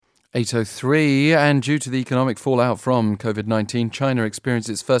8:03, and due to the economic fallout from COVID-19, China experienced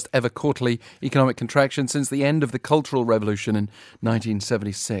its first ever quarterly economic contraction since the end of the Cultural Revolution in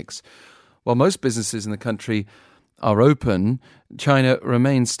 1976. While most businesses in the country are open, China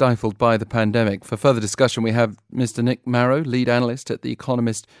remains stifled by the pandemic. For further discussion, we have Mr. Nick Marro, lead analyst at the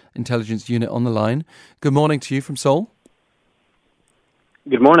Economist Intelligence Unit, on the line. Good morning to you from Seoul.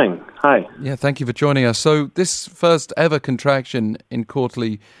 Good morning. Hi. Yeah, thank you for joining us. So this first ever contraction in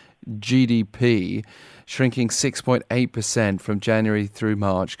quarterly GDP, shrinking 6.8% from January through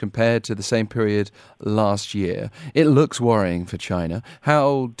March compared to the same period last year. It looks worrying for China.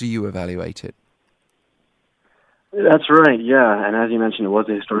 How do you evaluate it? That's right, yeah. And as you mentioned, it was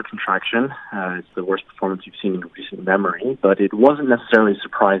a historic contraction. It's the worst performance you've seen in recent memory, but it wasn't necessarily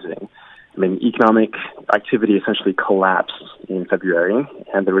surprising. I mean, economic activity essentially collapsed in February,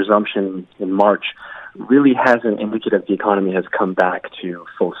 and the resumption in March really hasn't indicated the economy has come back to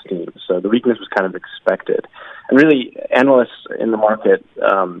full steam. So the weakness was kind of expected. And really, analysts in the market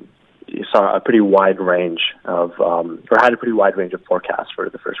saw a pretty wide range of, had a pretty wide range of forecasts for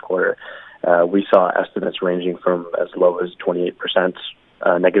the first quarter. We saw estimates ranging from as low as 28%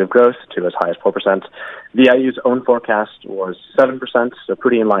 negative growth to as high as 4%. The IU's own forecast was 7%, so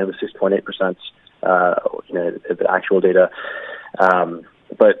pretty in line with 6.8%, the actual data.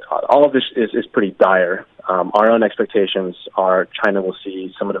 But all of this is pretty dire. Our own expectations are China will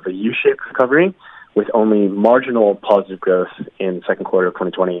see somewhat of a U-shaped recovery with only marginal positive growth in the second quarter of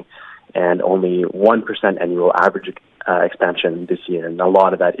 2020 and only 1% annual average expansion this year. And a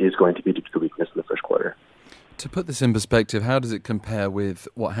lot of that is going to be due to the weakness in the first quarter. To put this in perspective, how does it compare with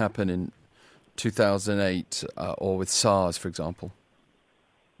what happened in 2008 or with SARS, for example?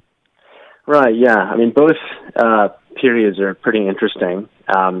 Right, yeah. I mean, both periods are pretty interesting.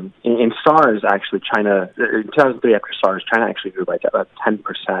 In SARS, actually, in 2003 after SARS, China actually grew by about 10%.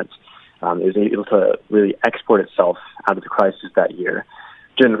 It was able to really export itself out of the crisis that year.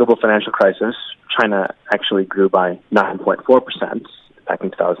 During the global financial crisis, China actually grew by 9.4% back in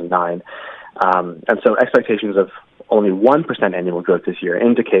 2009. And so expectations of only 1% annual growth this year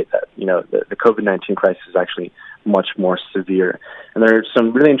indicate that, the COVID-19 crisis is actually much more severe. And there are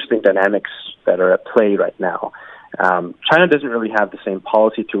some really interesting dynamics that are at play right now. China doesn't really have the same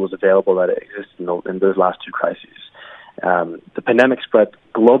policy tools available that exist in those last two crises. The pandemic spread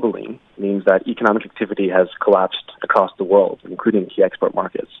globally means that economic activity has collapsed across the world, including key export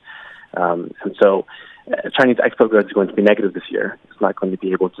markets. And so Chinese export growth is going to be negative this year. It's not going to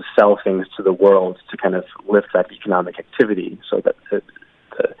be able to sell things to the world to kind of lift that economic activity, so that the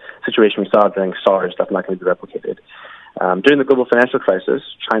situation we saw during SARS is not going to be replicated. During the global financial crisis,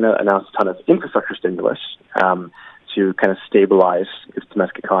 China announced a ton of infrastructure stimulus to kind of stabilize its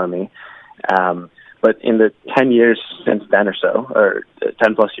domestic economy. But in the 10 years since then or so, or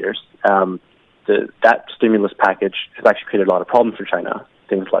 10 plus years, that stimulus package has actually created a lot of problems for China.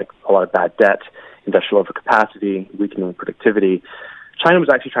 Things like a lot of bad debt, industrial overcapacity, weakening productivity. China was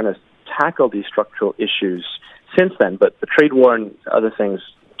actually trying to tackle these structural issues since then, but the trade war and other things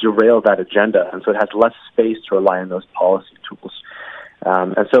derailed that agenda, and so it has less space to rely on those policy tools.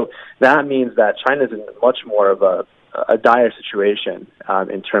 And so that means that China is in much more of a dire situation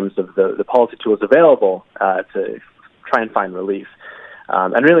in terms of the policy tools available to try and find relief.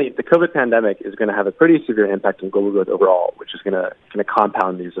 And really, the COVID pandemic is going to have a pretty severe impact on global growth overall, which is going to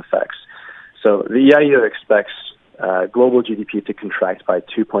compound these effects. So the EIU expects global GDP to contract by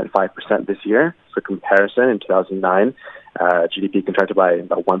 2.5% this year. For comparison, in 2009, GDP contracted by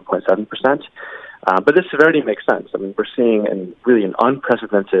about 1.7%. But this severity makes sense. I mean, we're seeing an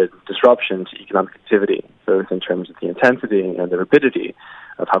unprecedented disruption to economic activity, both in terms of the intensity and the rapidity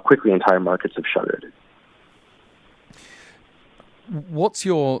of how quickly entire markets have shuttered. What's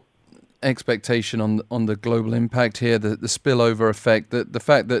your expectation on the global impact here, the spillover effect, the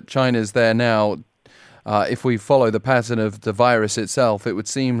fact that China's there now? If we follow the pattern of the virus itself, it would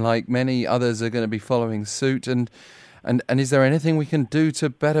seem like many others are going to be following suit. And is there anything we can do to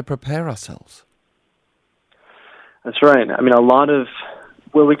better prepare ourselves? That's right. I mean,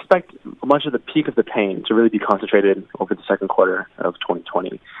 we expect much of the peak of the pain to really be concentrated over the second quarter of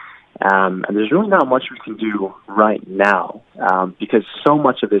 2020. And there's really not much we can do right now because so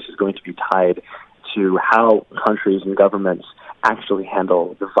much of this is going to be tied to how countries and governments actually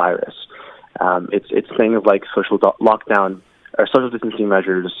handle the virus. It's things like social lockdown or social distancing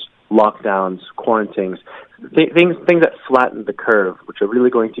measures, lockdowns, quarantines, things that flatten the curve, which are really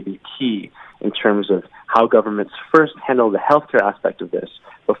going to be key in terms of how governments first handle the healthcare aspect of this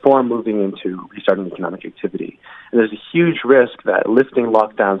before moving into restarting economic activity. And there's a huge risk that lifting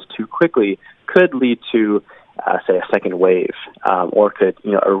lockdowns too quickly could lead to say, a second wave, or could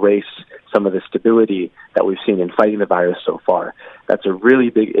erase some of the stability that we've seen in fighting the virus so far. That's a really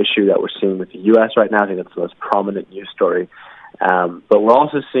big issue that we're seeing with the U.S. right now. I think that's the most prominent news story. But we're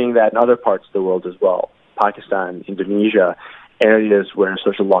also seeing that in other parts of the world as well. Pakistan, Indonesia, areas where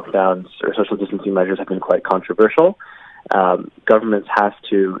social lockdowns or social distancing measures have been quite controversial. Governments have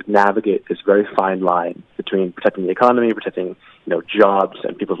to navigate this very fine line between protecting the economy, protecting jobs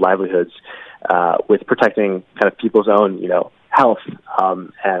and people's livelihoods, with protecting kind of people's own health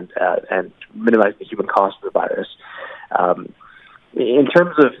and minimizing the human cost of the virus. In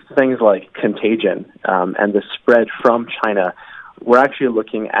terms of things like contagion and the spread from China, we're actually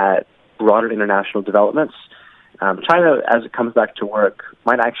looking at broader international developments. China, as it comes back to work,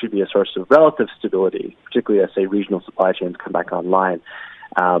 might actually be a source of relative stability, particularly as, say, regional supply chains come back online.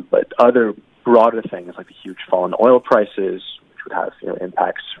 But other broader things like the huge fall in oil prices, which would have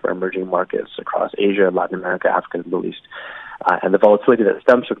impacts for emerging markets across Asia, Latin America, Africa, and the Middle East, and the volatility that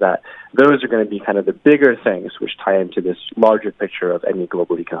stems from that, those are going to be kind of the bigger things which tie into this larger picture of any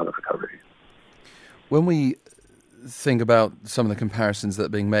global economic recovery. When we think about some of the comparisons that are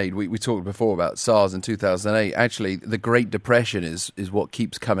being made, we talked before about SARS in 2008. Actually, the Great Depression is what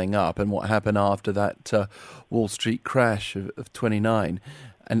keeps coming up, and what happened after that Wall Street crash of 29.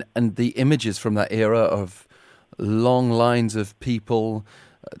 And the images from that era of long lines of people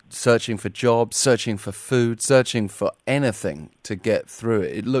searching for jobs, searching for food, searching for anything to get through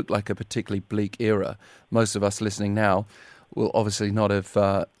it. It looked like a particularly bleak era. Most of us listening now will obviously not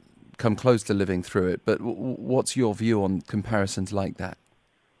have come close to living through it, but what's your view on comparisons like that?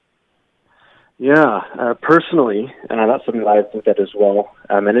 Yeah, personally, that's something that I've looked at as well,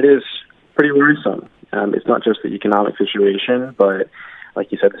 and it is pretty worrisome. It's not just the economic situation, but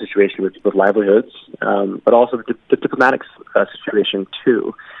like you said, the situation with people's livelihoods, but also the diplomatic situation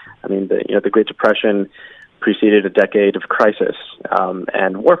too. I mean, the Great Depression preceded a decade of crisis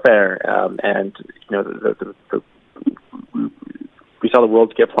and warfare, and we saw the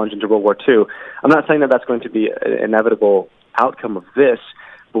world get plunged into World War II. I'm not saying that that's going to be an inevitable outcome of this,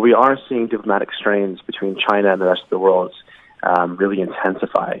 but we are seeing diplomatic strains between China and the rest of the world really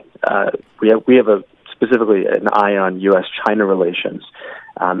intensify. We have specifically an eye on U.S.-China relations,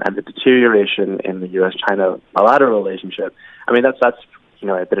 and the deterioration in the U.S.-China bilateral relationship. I mean, that's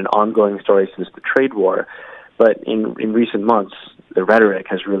been an ongoing story since the trade war, but in recent months, the rhetoric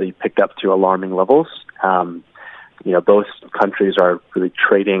has really picked up to alarming levels. Both countries are really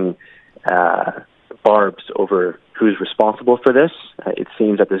trading barbs over who's responsible for this. It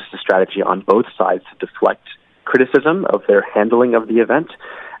seems that this is a strategy on both sides to deflect criticism of their handling of the event,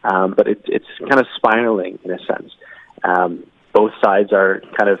 but it's kind of spiraling in a sense. Both sides are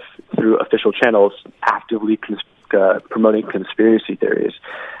kind of, through official channels, actively promoting conspiracy theories.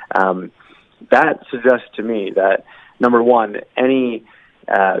 That suggests to me that, number one, any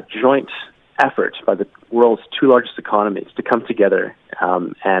joint effort by the world's two largest economies to come together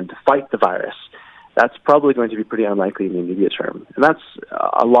and fight the virus, that's probably going to be pretty unlikely in the immediate term. And that's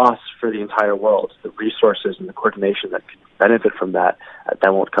a loss for the entire world. The resources and the coordination that could benefit from that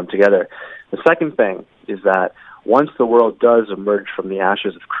won't come together. The second thing is that once the world does emerge from the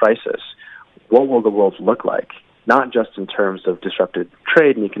ashes of crisis, what will the world look like? Not just in terms of disrupted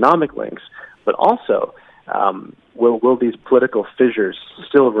trade and economic links, but also will these political fissures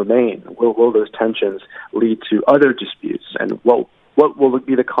still remain? Will those tensions lead to other disputes? And what will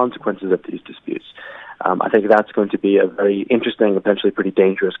be the consequences of these disputes? I think that's going to be a very interesting, potentially pretty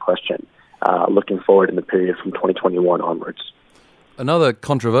dangerous question looking forward in the period from 2021 onwards. Another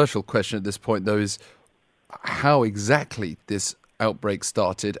controversial question at this point, though, is how exactly this outbreak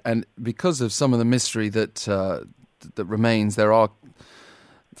started. And because of some of the mystery that remains, there are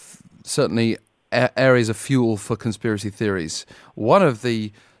certainly areas of fuel for conspiracy theories. One of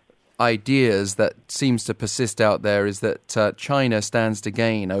the ideas that seems to persist out there is that China stands to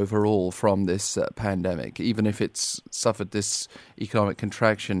gain overall from this pandemic, even if it's suffered this economic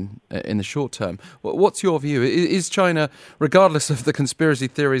contraction in the short term. What's your view? Is China, regardless of the conspiracy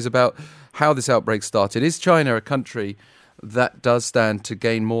theories about how this outbreak started, is China a country that does stand to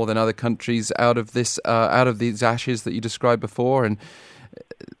gain more than other countries out of this, out of these ashes that you described before? And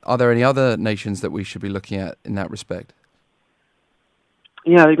are there any other nations that we should be looking at in that respect?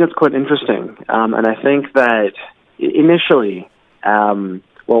 Yeah, I think that's quite interesting. And I think that initially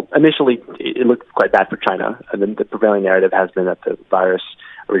it looked quite bad for China. And then the prevailing narrative has been that the virus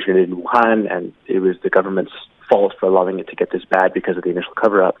originated in Wuhan, and it was the government's fault for allowing it to get this bad because of the initial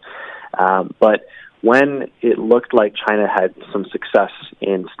cover-up. But when it looked like China had some success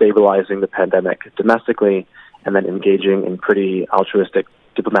in stabilizing the pandemic domestically and then engaging in pretty altruistic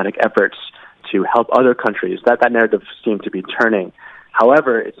diplomatic efforts to help other countries. That narrative seemed to be turning.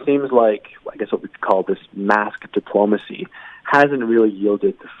 However, it seems like, I guess what we could call this mask diplomacy hasn't really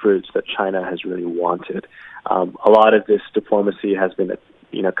yielded the fruits that China has really wanted. A lot of this diplomacy has been,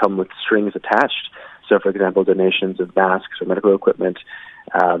 come with strings attached. So, for example, donations of masks or medical equipment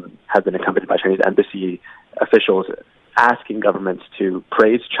have been accompanied by Chinese embassy officials asking governments to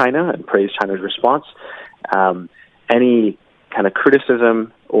praise China and praise China's response. Any kind of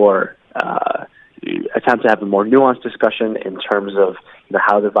criticism or attempt to have a more nuanced discussion in terms of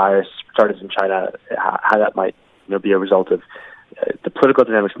how the virus started in China, how that might be a result of the political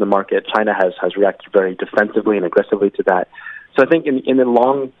dynamics in the market. China has reacted very defensively and aggressively to that. So I think in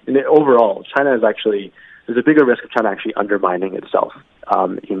the overall, China is actually, there's a bigger risk of China actually undermining itself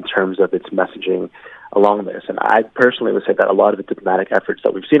in terms of its messaging along this. And I personally would say that a lot of the diplomatic efforts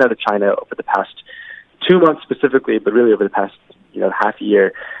that we've seen out of China over the past 2 months specifically, but really over the past half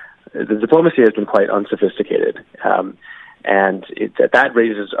year, the diplomacy has been quite unsophisticated. And that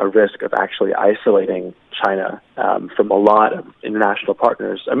raises a risk of actually isolating China from a lot of international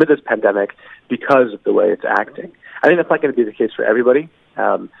partners amid this pandemic because of the way it's acting. I think that's not going to be the case for everybody.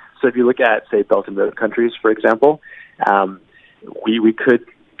 So if you look at, say, Belt and Road countries, for example, we could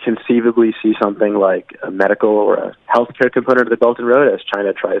conceivably see something like a medical or a healthcare component of the Belt and Road as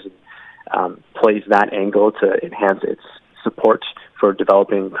China tries and plays that angle to enhance its support for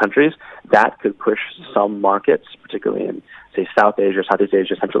developing countries. That could push some markets, particularly in, say, South Asia, Southeast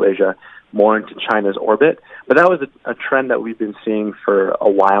Asia, Central Asia, more into China's orbit. But that was a trend that we've been seeing for a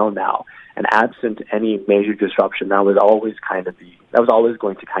while now. And absent any major disruption, that was always going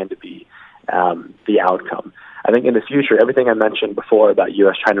to kind of be the outcome. I think in the future, everything I mentioned before about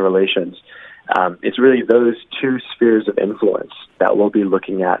U.S.-China relations, it's really those two spheres of influence that we'll be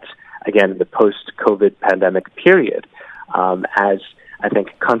looking at, again, the post-COVID pandemic period, as I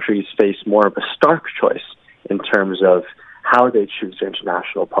think countries face more of a stark choice in terms of how they choose their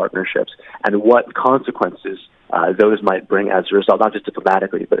international partnerships and what consequences those might bring as a result, not just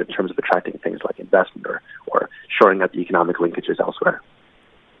diplomatically, but in terms of attracting things like investment or shoring up the economic linkages elsewhere.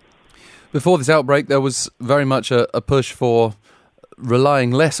 Before this outbreak, there was very much a push for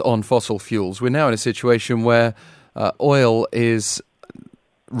relying less on fossil fuels. We're now in a situation where oil is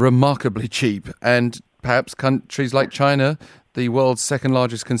remarkably cheap, and perhaps countries like China, the world's second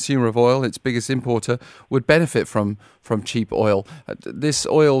largest consumer of oil, its biggest importer, would benefit from cheap oil. This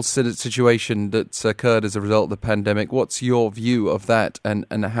oil situation that's occurred as a result of the pandemic, what's your view of that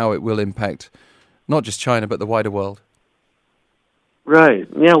and how it will impact not just China but the wider world? Right.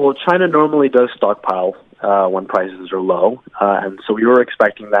 Yeah, well, China normally does stockpile when prices are low. And so we were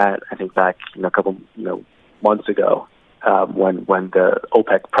expecting that, I think, back a couple months ago when the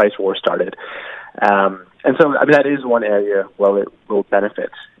OPEC price war started. And so, that is one area where it will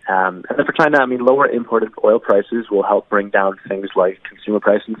benefit. And then for China, lower imported oil prices will help bring down things like consumer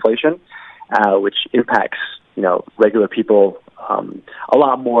price inflation, which impacts, regular people a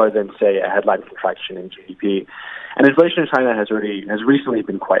lot more than, say, a headline contraction in GDP. And inflation in China has recently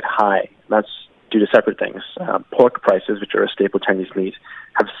been quite high. That's due to separate things. Pork prices, which are a staple Chinese meat,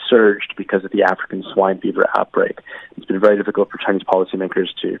 have surged because of the African swine fever outbreak. It's been very difficult for Chinese policymakers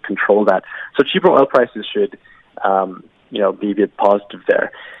to control that. So cheaper oil prices should, be a positive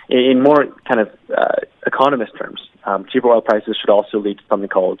there. In more kind of economist terms, cheaper oil prices should also lead to something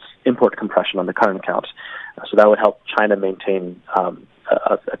called import compression on the current account. So that would help China maintain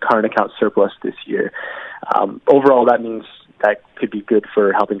a current account surplus this year. Overall, that means that could be good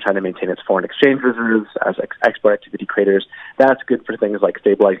for helping China maintain its foreign exchange reserves as export activity craters. That's good for things like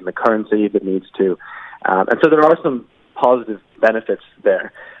stabilizing the currency if it needs to. And so there are some positive benefits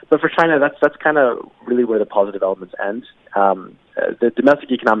there. But for China, that's kind of really where the positive elements end. The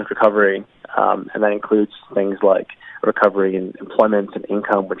domestic economic recovery, and that includes things like recovery in employment and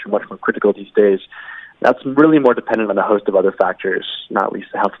income, which are much more critical these days. That's really more dependent on a host of other factors, not least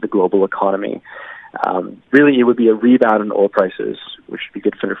the health of the global economy. Really, it would be a rebound in oil prices, which would be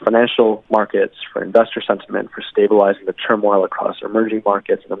good for financial markets, for investor sentiment, for stabilizing the turmoil across emerging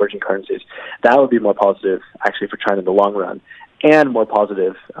markets and emerging currencies. That would be more positive, actually, for China in the long run, and more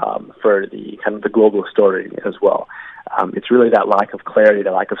positive for the kind of the global story as well. It's really that lack of clarity,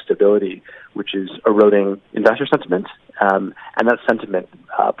 that lack of stability, which is eroding investor sentiment, and that sentiment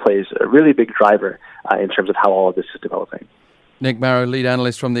plays a really big driver in terms of how all of this is developing. Nick Marro, lead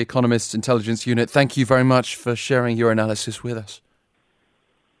analyst from the Economist Intelligence Unit. Thank you very much for sharing your analysis with us.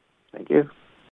 Thank you.